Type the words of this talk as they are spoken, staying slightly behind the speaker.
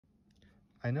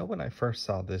I know when I first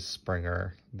saw this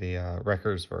Springer, the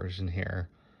Wreckers version here,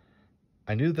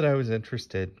 I knew that I was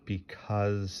interested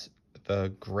because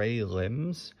the gray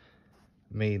limbs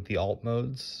made the alt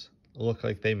modes look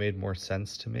like they made more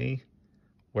sense to me,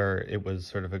 where it was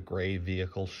sort of a gray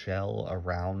vehicle shell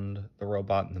around the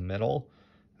robot in the middle,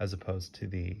 as opposed to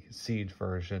the Siege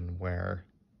version where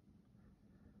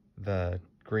the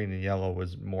green and yellow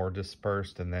was more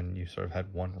dispersed, and then you sort of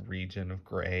had one region of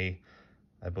gray,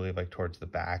 I believe like towards the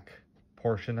back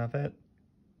portion of it.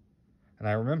 And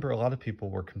I remember a lot of people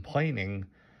were complaining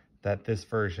that this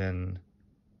version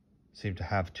seemed to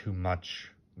have too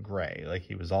much gray, like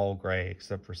he was all gray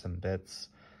except for some bits.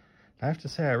 And I have to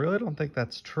say, I really don't think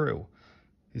that's true.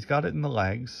 He's got it in the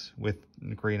legs with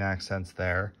green accents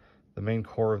there. The main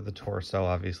core of the torso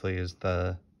obviously is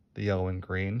the yellow and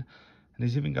green. And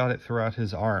he's even got it throughout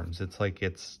his arms. It's like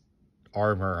it's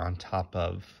armor on top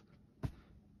of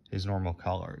his normal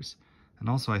colors. And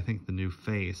also I think the new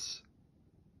face,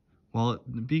 while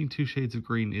being two shades of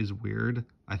green is weird,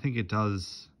 I think it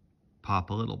does pop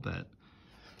a little bit.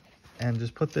 And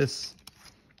just put this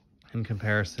in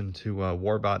comparison to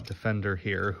Warbot Defender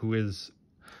here, who is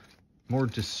more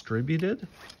distributed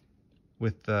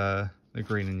with the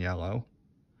green and yellow,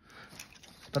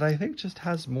 but I think just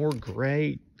has more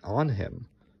gray on him.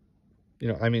 You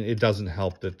know, I mean, it doesn't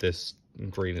help that this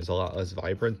green is a lot less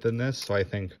vibrant than this, so I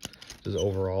think just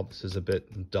overall this is a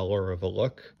bit duller of a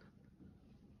look.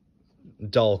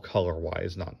 Dull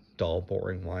color-wise, not dull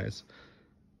boring-wise.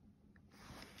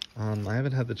 I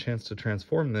haven't had the chance to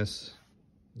transform this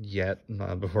yet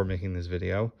before making this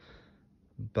video,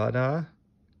 but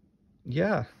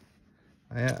yeah,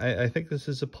 I think this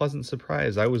is a pleasant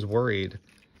surprise. I was worried,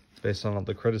 based on all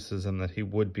the criticism, that he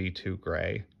would be too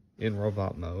gray in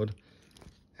robot mode,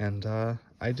 and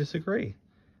I disagree.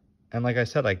 And like I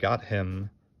said, I got him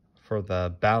for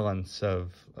the balance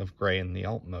of gray in the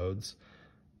alt modes,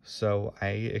 so I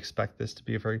expect this to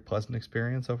be a very pleasant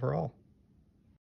experience overall.